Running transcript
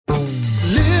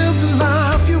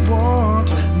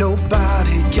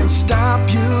stop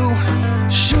you.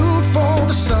 Shoot for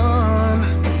the sun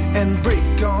and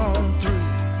break on through.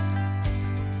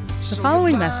 The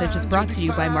following message is brought to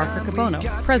you by Mark Riccobono,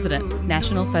 President,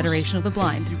 National Federation of the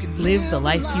Blind. Live the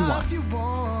life you want.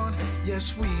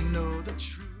 Yes, we know the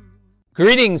truth.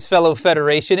 Greetings, fellow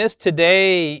Federationists.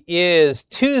 Today is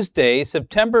Tuesday,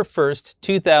 September 1st,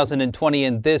 2020,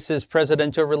 and this is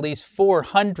Presidential Release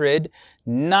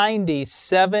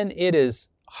 497. It is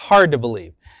hard to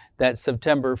believe that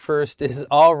September 1st is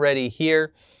already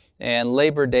here and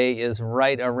Labor Day is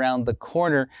right around the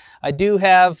corner. I do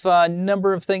have a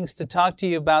number of things to talk to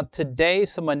you about today,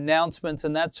 some announcements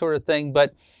and that sort of thing,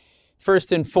 but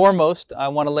first and foremost, I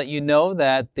want to let you know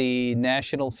that the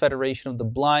National Federation of the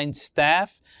Blind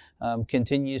staff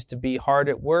continues to be hard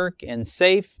at work and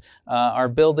safe. Our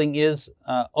building is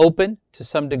open to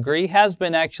some degree, has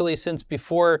been actually since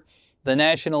before the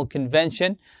National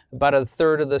Convention. About a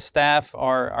third of the staff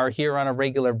are here on a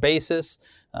regular basis.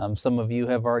 Some of you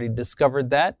have already discovered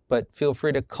that, but feel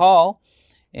free to call.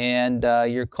 And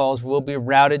your calls will be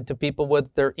routed to people whether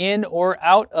they're in or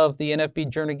out of the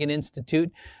NFB Jernigan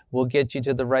Institute. We'll get you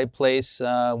to the right place.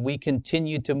 We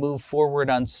continue to move forward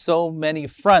on so many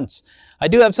fronts. I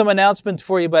do have some announcements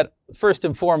for you, but first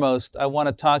and foremost, I want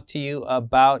to talk to you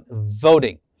about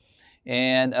voting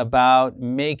and about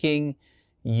making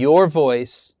your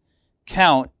voice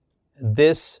count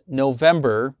this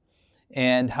November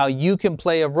and how you can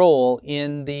play a role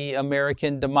in the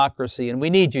American democracy, and we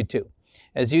need you to.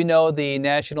 As you know, the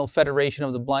National Federation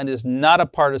of the Blind is not a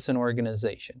partisan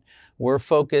organization. We're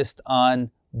focused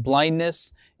on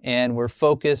blindness, and we're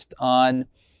focused on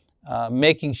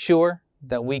making sure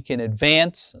that we can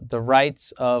advance the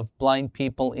rights of blind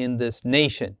people in this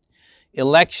nation.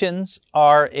 Elections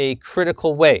are a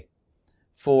critical way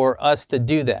for us to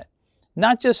do that.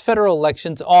 Not just federal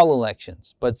elections, all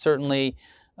elections, but certainly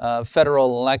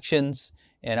federal elections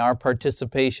and our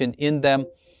participation in them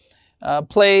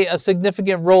play a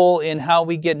significant role in how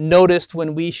we get noticed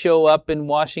when we show up in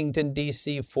Washington,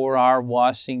 D.C. for our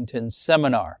Washington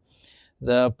seminar.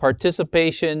 The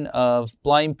participation of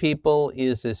blind people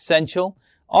is essential,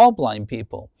 all blind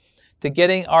people, to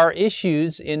getting our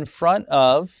issues in front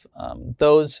of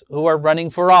those who are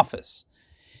running for office.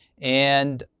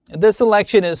 And this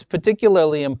election is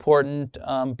particularly important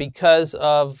because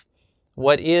of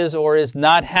what is or is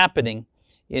not happening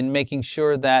in making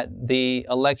sure that the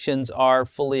elections are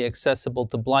fully accessible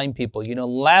to blind people. You know,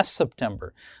 last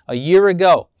September, a year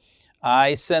ago,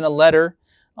 I sent a letter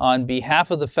on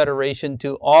behalf of the Federation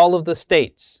to all of the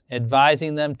states,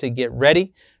 advising them to get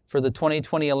ready for the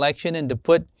 2020 election and to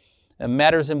put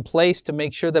matters in place to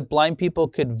make sure that blind people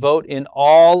could vote in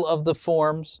all of the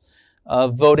forms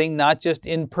of voting, not just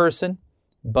in person,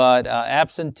 but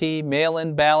absentee,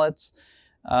 mail-in ballots,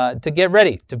 to get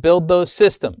ready to build those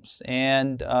systems.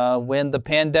 And when the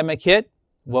pandemic hit,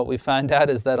 what we found out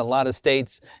is that a lot of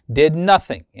states did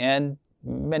nothing, and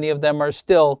many of them are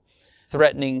still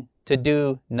threatening to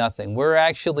do nothing. We're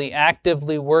actually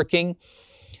actively working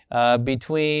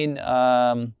between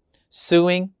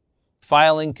suing,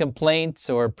 filing complaints,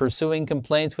 or pursuing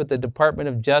complaints with the Department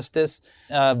of Justice,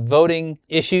 voting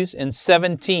issues in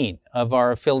 17 of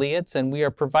our affiliates, and we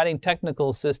are providing technical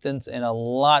assistance in a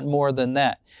lot more than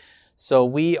that. So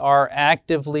we are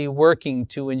actively working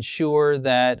to ensure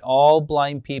that all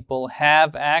blind people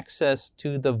have access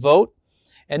to the vote,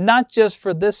 and not just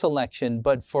for this election,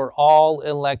 but for all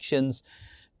elections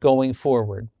going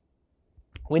forward.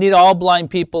 We need all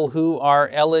blind people who are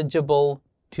eligible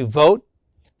to vote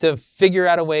to figure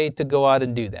out a way to go out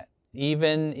and do that.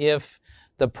 Even if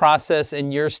the process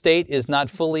in your state is not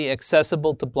fully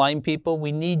accessible to blind people,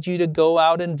 we need you to go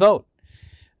out and vote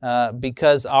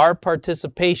because our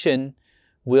participation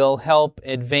will help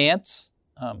advance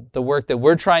the work that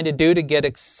we're trying to do to get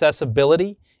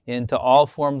accessibility into all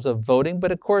forms of voting.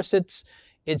 But of course, it's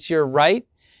your right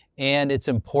and it's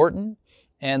important.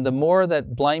 And the more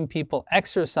that blind people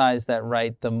exercise that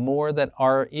right, the more that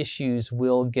our issues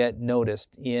will get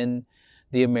noticed in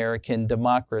the American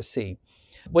democracy.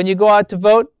 When you go out to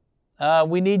vote,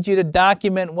 we need you to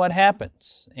document what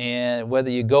happens. And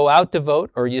whether you go out to vote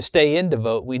or you stay in to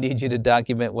vote, we need you to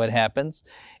document what happens.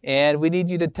 And we need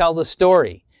you to tell the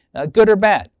story, good or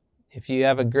bad. If you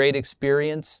have a great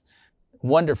experience,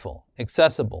 wonderful,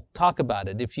 accessible, talk about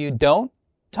it. If you don't,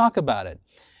 talk about it.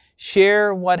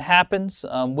 Share what happens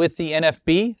with the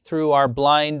NFB through our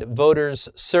blind voters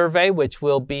survey, which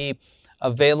will be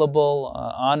available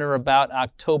on or about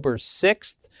October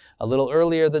 6th, a little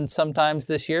earlier than sometimes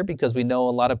this year because we know a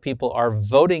lot of people are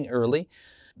voting early.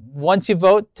 Once you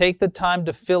vote, take the time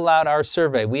to fill out our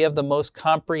survey. We have the most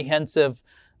comprehensive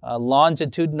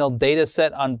longitudinal data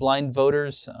set on blind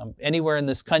voters anywhere in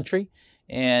this country.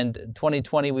 And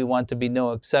 2020, we want to be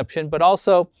no exception. But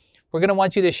also, we're going to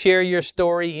want you to share your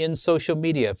story in social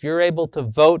media. If you're able to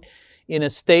vote in a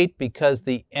state because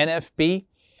the NFB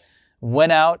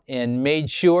went out and made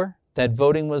sure that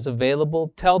voting was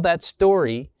available, tell that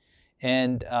story.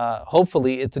 And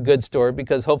hopefully it's a good story,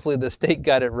 because hopefully the state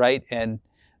got it right and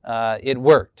it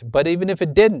worked. But even if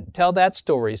it didn't, tell that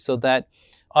story so that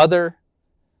other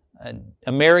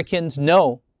Americans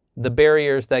know the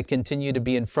barriers that continue to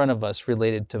be in front of us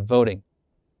related to voting.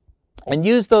 And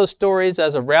use those stories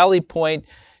as a rally point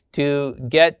to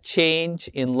get change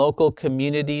in local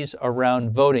communities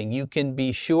around voting. You can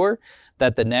be sure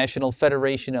that the National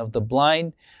Federation of the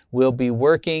Blind will be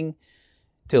working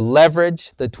to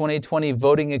leverage the 2020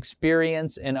 voting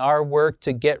experience and our work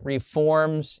to get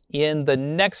reforms in the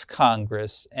next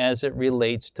Congress as it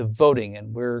relates to voting.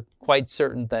 And we're quite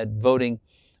certain that voting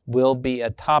will be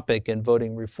a topic, and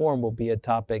voting reform will be a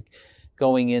topic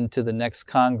going into the next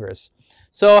Congress.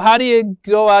 So how do you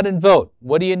go out and vote?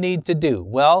 What do you need to do?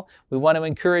 Well, we want to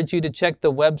encourage you to check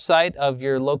the website of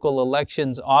your local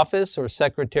elections office or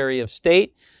Secretary of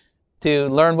State to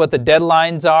learn what the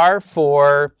deadlines are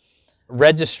for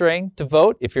registering to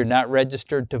vote if you're not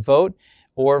registered to vote,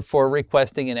 or for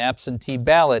requesting an absentee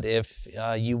ballot if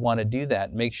you want to do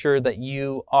that. Make sure that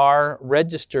you are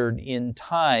registered in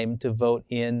time to vote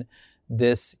in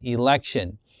this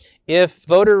election. If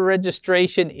voter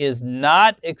registration is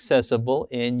not accessible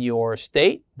in your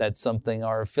state, that's something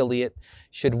our affiliate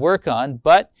should work on,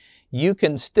 but you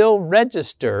can still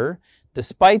register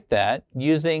despite that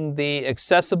using the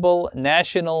accessible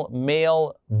National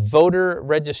Mail Voter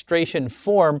Registration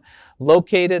Form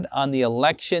located on the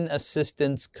Election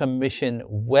Assistance Commission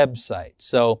website.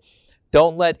 So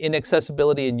don't let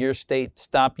inaccessibility in your state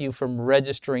stop you from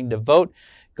registering to vote.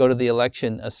 Go to the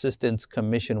Election Assistance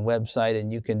Commission website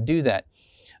and you can do that.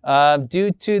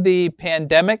 Due to the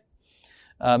pandemic,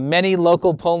 many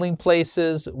local polling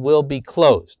places will be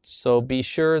closed. So be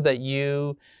sure that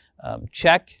you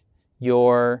check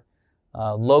your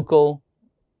local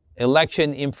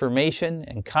election information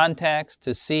and contacts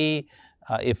to see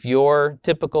if your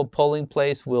typical polling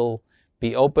place will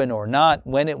be open or not,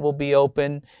 when it will be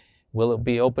open. Will it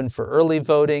be open for early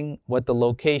voting? What the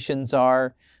locations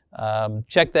are?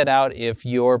 Check that out if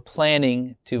you're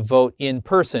planning to vote in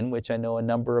person, which I know a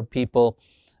number of people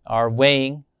are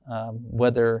weighing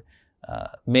whether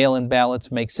mail-in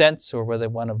ballots make sense or whether they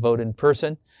want to vote in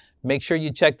person. Make sure you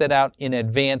check that out in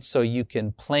advance so you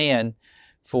can plan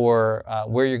for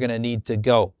where you're going to need to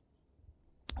go.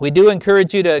 We do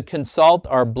encourage you to consult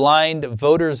our Blind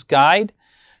Voters Guide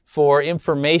for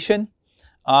information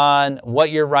on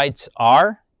what your rights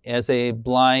are as a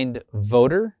blind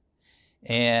voter,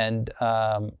 and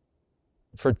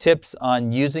for tips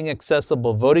on using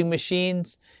accessible voting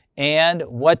machines and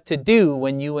what to do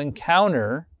when you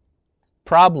encounter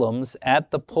problems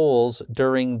at the polls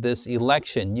during this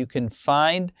election. You can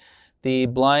find the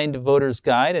Blind Voters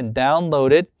Guide and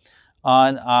download it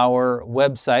on our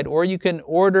website, or you can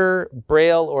order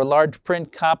Braille or large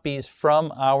print copies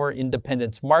from our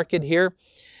Independence Market here.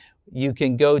 You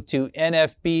can go to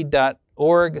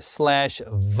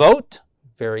nfb.org/vote.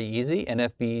 Very easy,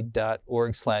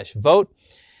 nfb.org/vote.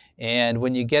 And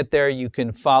when you get there, you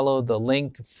can follow the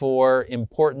link for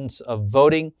Importance of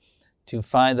Voting to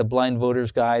find the Blind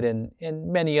Voters Guide and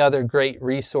many other great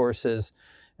resources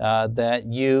that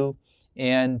you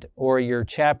and or your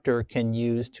chapter can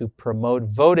use to promote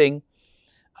voting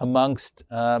amongst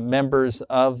members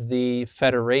of the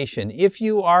Federation. If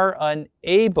you are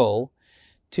unable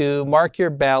to mark your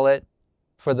ballot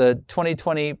for the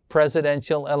 2020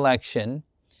 presidential election,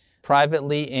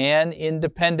 privately and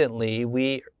independently,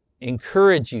 we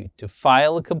encourage you to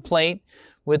file a complaint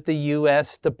with the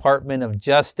U.S. Department of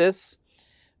Justice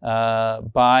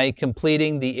by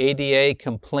completing the ADA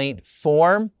complaint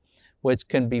form, which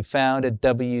can be found at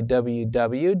www.ada.gov.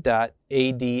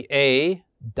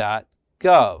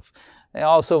 I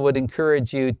also would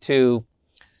encourage you to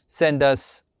send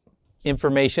us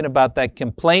information about that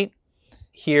complaint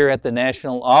here at the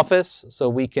national office so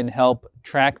we can help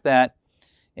track that.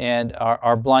 And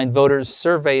our blind voters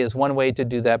survey is one way to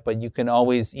do that, but you can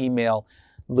always email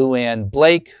Luann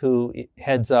Blake, who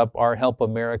heads up our Help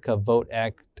America Vote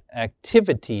Act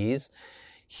activities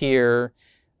here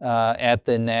at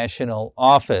the national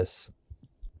office.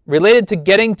 Related to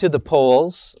getting to the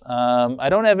polls, I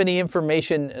don't have any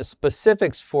information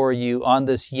specifics for you on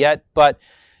this yet, but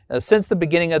since the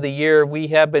beginning of the year, we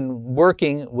have been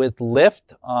working with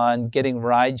Lyft on getting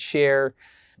rideshare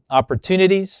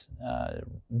opportunities,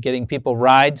 getting people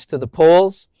rides to the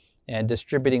polls. and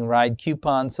distributing ride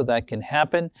coupons so that can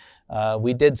happen.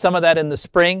 We did some of that in the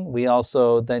spring. We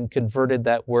also then converted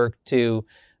that work to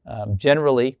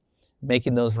generally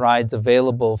making those rides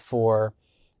available for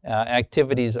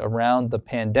activities around the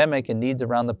pandemic and needs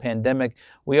around the pandemic.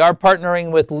 We are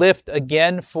partnering with Lyft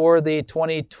again for the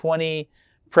 2020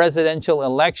 presidential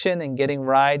election and getting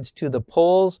rides to the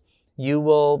polls. You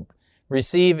will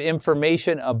receive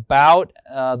information about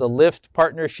the Lyft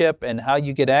partnership and how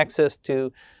you get access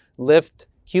to Lyft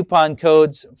coupon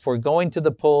codes for going to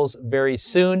the polls very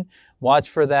soon. Watch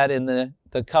for that in the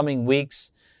coming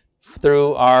weeks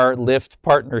through our Lyft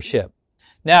partnership.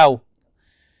 Now,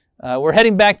 we're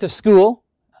heading back to school.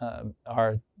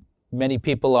 Many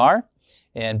people are.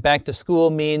 And back to school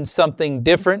means something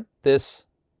different this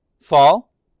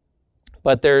fall.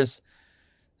 But there's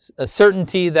a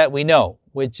certainty that we know,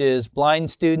 which is blind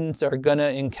students are going to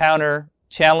encounter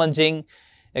challenging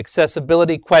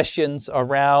accessibility questions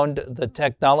around the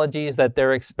technologies that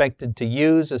they're expected to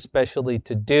use, especially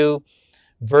to do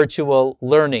virtual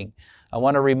learning. I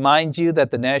want to remind you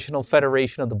that the National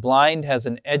Federation of the Blind has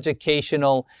an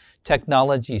educational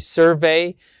technology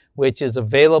survey, which is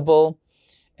available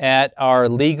at our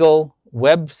legal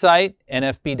website,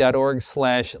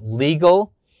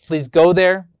 nfb.org/legal. Please go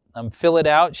there, fill it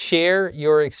out, share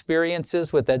your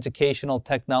experiences with educational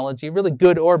technology, really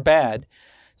good or bad,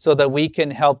 so that we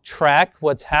can help track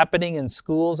what's happening in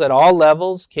schools at all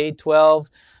levels, K-12,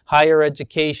 higher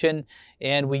education,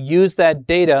 and we use that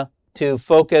data to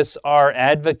focus our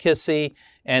advocacy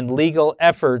and legal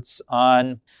efforts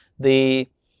on the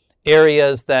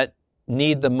areas that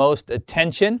need the most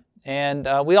attention. And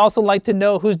we also like to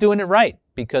know who's doing it right,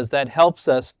 because that helps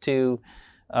us to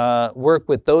work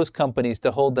with those companies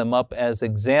to hold them up as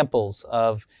examples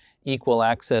of equal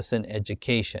access in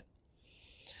education.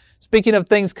 Speaking of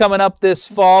things coming up this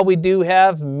fall, we do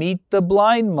have Meet the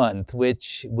Blind Month,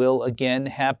 which will again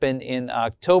happen in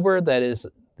October. This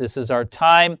is our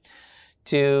time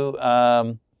to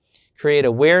create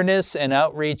awareness and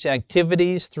outreach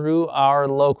activities through our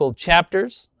local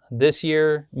chapters. This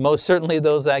year, most certainly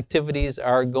those activities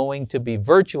are going to be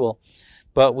virtual,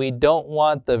 but we don't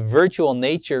want the virtual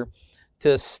nature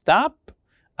to stop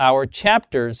our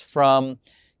chapters from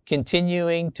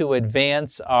continuing to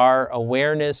advance our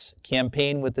awareness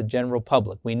campaign with the general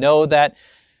public. We know that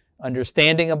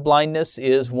understanding of blindness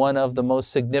is one of the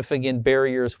most significant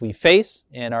barriers we face,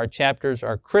 and our chapters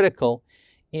are critical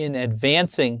in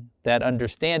advancing that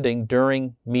understanding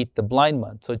during Meet the Blind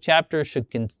Month. So chapters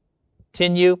should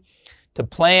continue to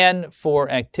plan for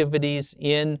activities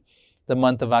in the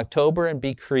month of October and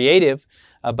be creative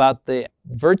about the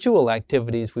virtual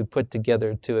activities we put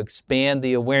together to expand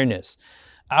the awareness.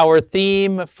 Our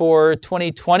theme for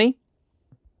 2020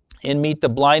 in Meet the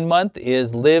Blind Month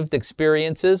is lived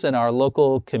experiences in our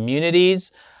local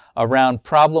communities around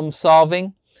problem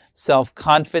solving,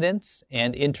 self-confidence,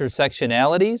 and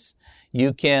intersectionalities.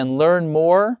 You can learn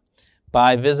more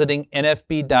by visiting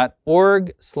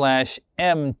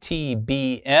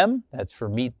nfb.org/mtbm. That's for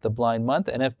Meet the Blind Month,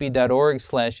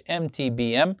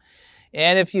 nfb.org/mtbm.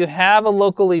 And if you have a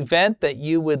local event that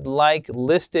you would like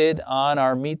listed on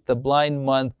our Meet the Blind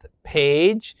Month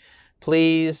page,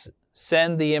 please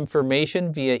send the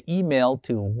information via email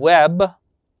to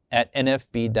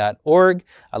web@nfb.org.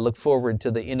 I look forward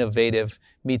to the innovative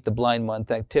Meet the Blind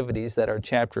Month activities that our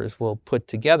chapters will put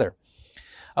together.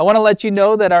 I want to let you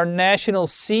know that our National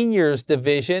Seniors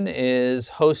Division is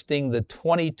hosting the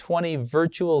 2020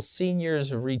 Virtual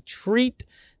Seniors Retreat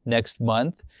next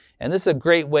month. And this is a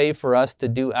great way for us to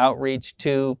do outreach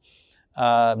to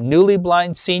newly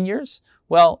blind seniors.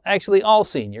 Well, actually all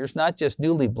seniors, not just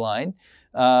newly blind,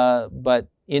 but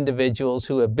individuals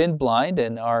who have been blind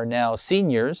and are now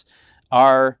seniors.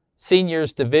 Our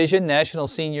Seniors Division, National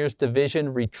Seniors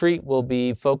Division Retreat will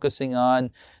be focusing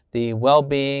on the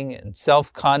well-being and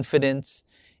self-confidence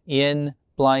in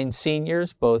blind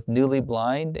seniors, both newly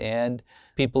blind and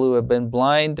people who have been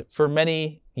blind for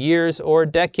many years or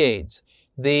decades.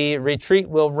 The retreat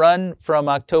will run from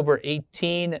October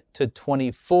 18 to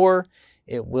 24.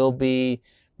 It will be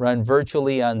run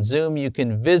virtually on Zoom. You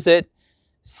can visit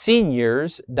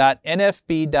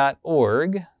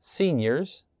seniors.nfb.org,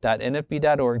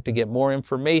 seniors.nfb.org, to get more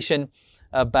information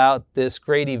about this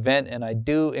great event. And I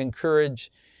do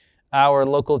encourage our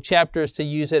local chapters to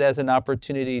use it as an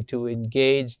opportunity to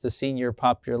engage the senior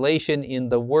population in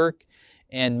the work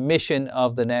and mission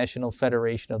of the National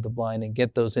Federation of the Blind and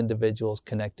get those individuals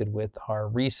connected with our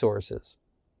resources.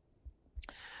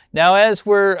 Now, as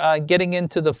we're getting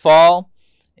into the fall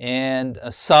and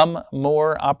some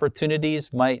more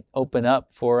opportunities might open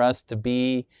up for us to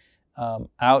be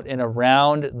out and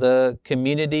around the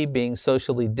community being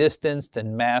socially distanced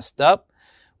and masked up,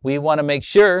 we want to make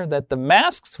sure that the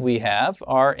masks we have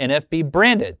are NFB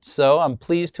branded. So I'm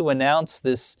pleased to announce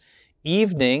this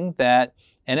evening that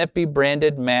NFB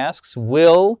branded masks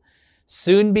will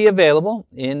soon be available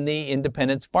in the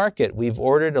Independence market. We've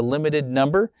ordered a limited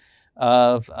number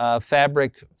of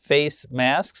fabric face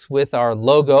masks with our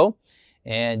logo,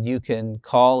 and you can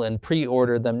call and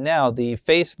pre-order them now. The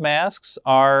face masks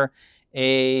are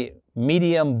a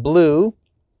medium blue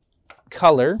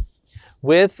color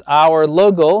with our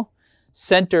logo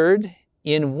centered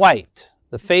in white.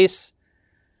 The face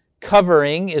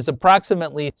covering is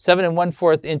approximately 7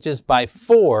 1/4 inches by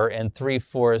 4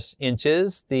 3/4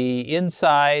 inches. The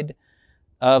inside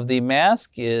of the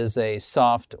mask is a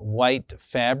soft white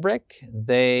fabric.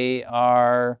 They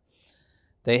have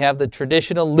the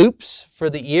traditional loops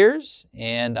for the ears,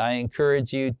 and I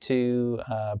encourage you to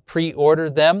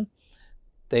pre-order them.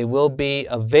 They will be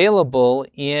available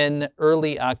in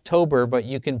early October, but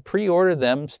you can pre-order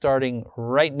them starting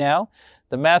right now.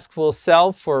 The mask will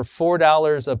sell for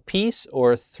 $4 a piece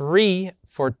or 3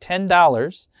 for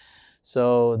 $10.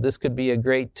 So this could be a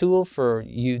great tool for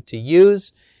you to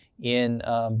use in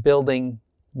building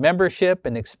membership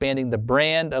and expanding the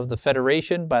brand of the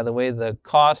Federation. By the way, the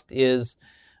cost is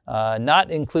not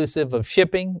inclusive of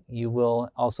shipping. You will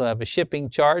also have a shipping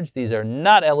charge. These are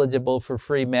not eligible for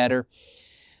free matter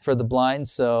for the blind,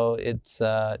 so it's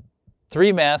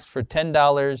 3 masks for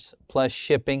 $10 plus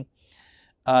shipping.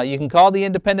 You can call the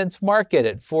Independence Market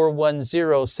at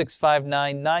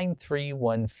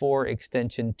 410-659-9314,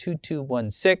 extension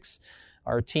 2216.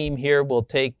 Our team here will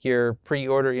take your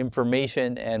pre-order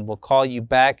information and will call you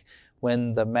back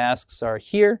when the masks are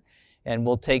here, and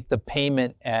we'll take the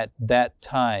payment at that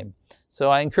time. So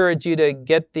I encourage you to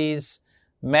get these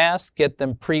masks, get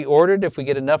them pre-ordered. If we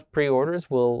get enough pre-orders,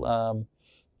 we'll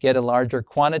get a larger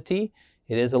quantity.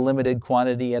 It is a limited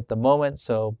quantity at the moment,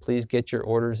 so please get your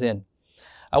orders in.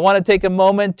 I want to take a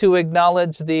moment to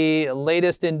acknowledge the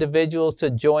latest individuals to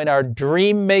join our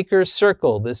Dream Maker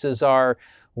Circle. This is our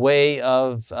way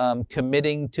of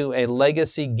committing to a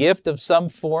legacy gift of some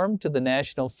form to the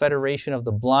National Federation of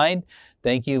the Blind.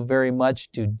 Thank you very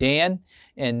much to Dan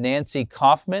and Nancy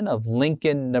Kaufman of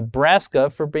Lincoln,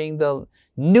 Nebraska, for being the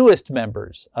newest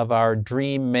members of our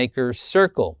Dream Maker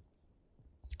Circle.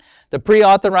 The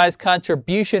pre-authorized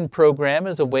contribution program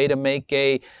is a way to make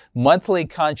a monthly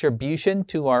contribution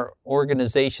to our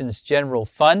organization's general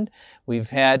fund. We've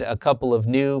had a couple of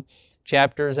new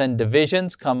chapters and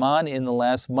divisions come on in the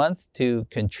last month to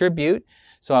contribute.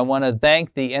 So I want to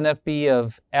thank the NFB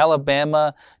of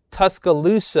Alabama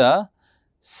Tuscaloosa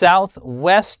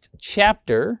Southwest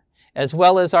chapter, as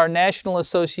well as our National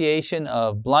Association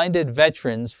of Blinded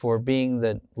Veterans for being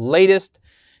the latest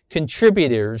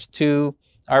contributors to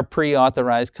our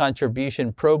pre-authorized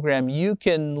contribution program. You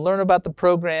can learn about the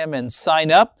program and sign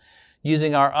up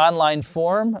using our online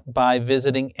form by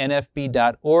visiting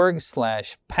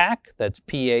nfb.org/PAC, that's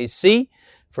PAC,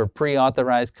 for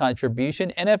pre-authorized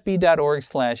contribution,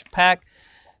 nfb.org/PAC.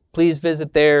 Please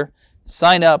visit there,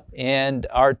 sign up, and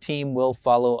our team will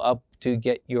follow up to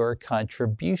get your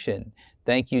contribution.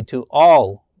 Thank you to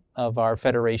all of our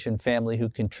Federation family who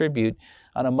contribute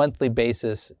on a monthly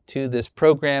basis to this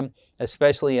program.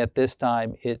 Especially at this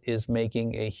time, it is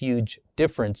making a huge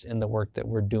difference in the work that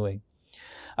we're doing.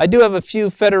 I do have a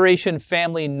few Federation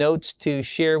family notes to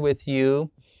share with you.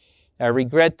 I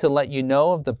regret to let you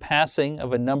know of the passing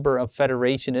of a number of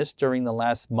Federationists during the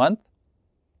last month.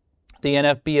 The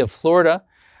NFB of Florida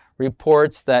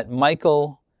reports that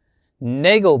Michael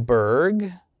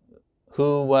Nagelberg,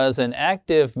 who was an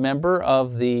active member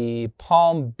of the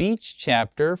Palm Beach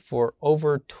chapter for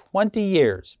over 20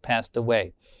 years, passed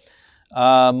away.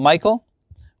 Michael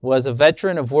was a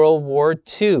veteran of World War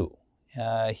II.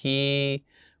 He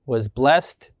was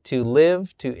blessed to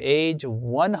live to age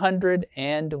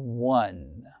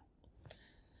 101.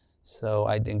 So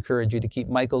I'd encourage you to keep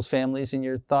Michael's families in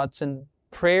your thoughts and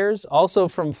prayers. Also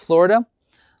from Florida,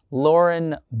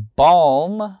 Lauren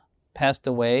Baum passed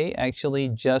away actually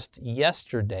just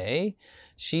yesterday.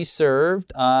 She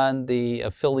served on the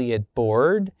affiliate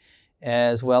board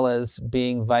as well as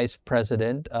being vice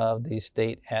president of the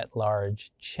state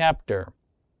at-large chapter.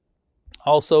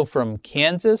 Also from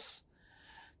Kansas,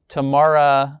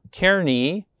 Tamara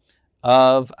Kearney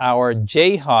of our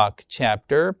Jayhawk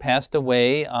chapter passed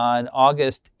away on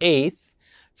August 8th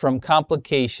from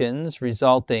complications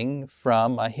resulting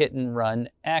from a hit-and-run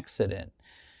accident.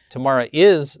 Tamara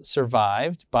is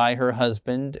survived by her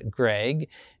husband, Greg,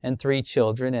 and 3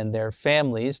 children and their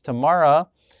families. Tamara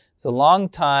is a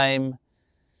longtime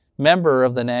member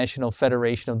of the National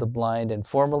Federation of the Blind and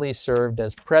formerly served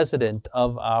as president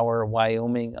of our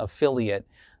Wyoming affiliate.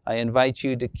 I invite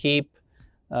you to keep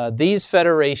these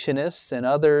federationists and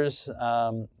others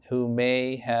who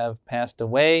may have passed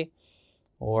away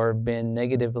or been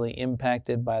negatively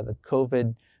impacted by the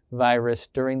COVID virus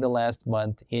during the last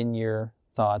month in your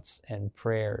thoughts and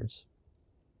prayers.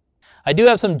 I do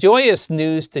have some joyous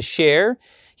news to share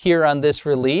here on this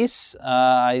release.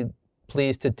 I'm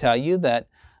pleased to tell you that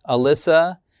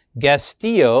Alyssa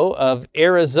Castillo of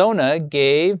Arizona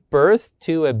gave birth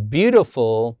to a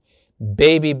beautiful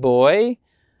baby boy,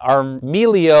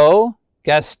 Armelio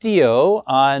Castillo,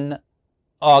 on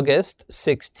August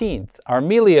 16th.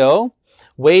 Armelio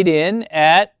weighed in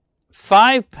at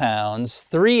 5 pounds,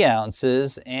 3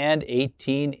 ounces, and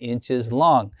 18 inches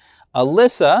long.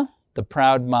 Alyssa, the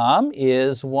proud mom,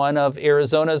 is one of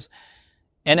Arizona's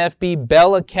NFB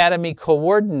Bell Academy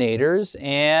coordinators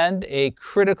and a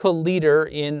critical leader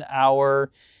in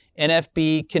our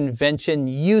NFB Convention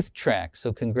Youth Track.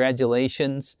 So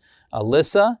congratulations,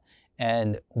 Alyssa,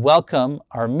 and welcome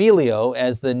Armelio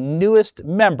as the newest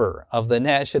member of the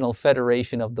National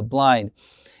Federation of the Blind.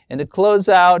 And to close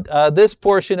out this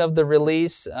portion of the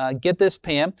release, get this,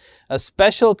 Pam, a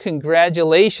special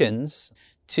congratulations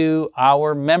to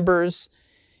our members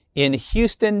in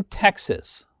Houston,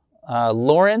 Texas.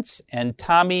 Lawrence and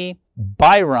Tommy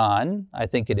Byron, I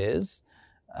think it is,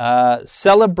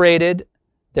 celebrated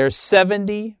their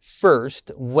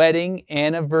 71st wedding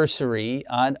anniversary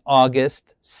on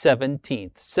August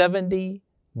 17th.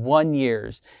 71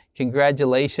 years.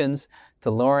 Congratulations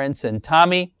to Lawrence and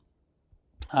Tommy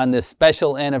on this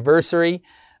special anniversary.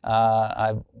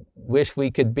 I wish we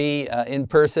could be in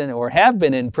person or have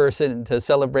been in person to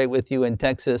celebrate with you in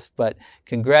Texas, but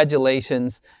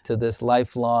congratulations to this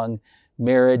lifelong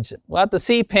marriage. We'll have to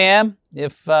see, Pam,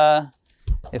 if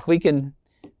we can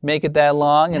make it that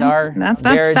long in our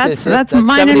marriage. It's just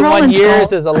 71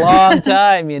 years is a long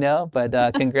time, you know, but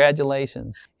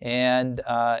congratulations. And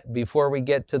before we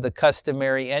get to the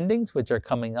customary endings, which are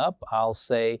coming up, I'll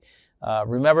say,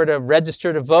 remember to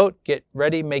register to vote, get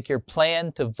ready, make your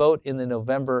plan to vote in the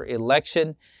November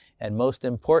election, and most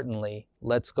importantly,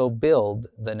 let's go build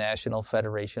the National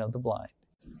Federation of the Blind.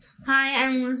 Hi,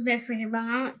 I'm Elizabeth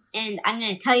Riccobono, and I'm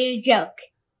going to tell you a joke.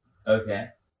 Okay.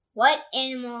 What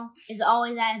animal is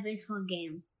always at a baseball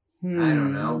game? I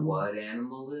don't know. What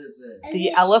animal is it?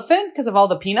 The elephant, because of all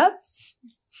the peanuts?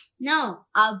 No,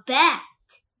 a bat.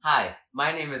 Hi,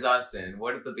 my name is Austin.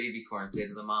 What did the baby corn say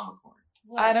to the mama corn?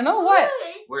 I don't know what.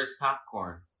 Where's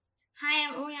popcorn? Hi,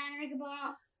 I'm Oriana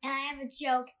Riccobono, and I have a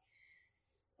joke.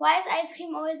 Why is ice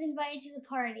cream always invited to the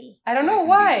party? I don't know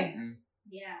why.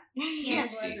 Yeah.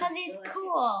 Because he's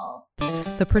cool.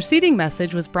 The preceding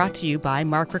message was brought to you by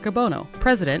Mark Riccobono,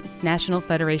 President, National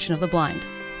Federation of the Blind,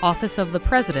 Office of the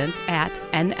President at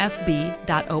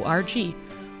nfb.org,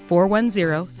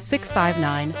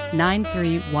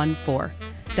 410-659-9314,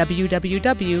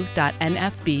 www.nfb.org.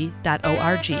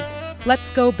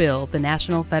 Let's go build the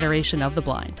National Federation of the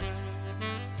Blind.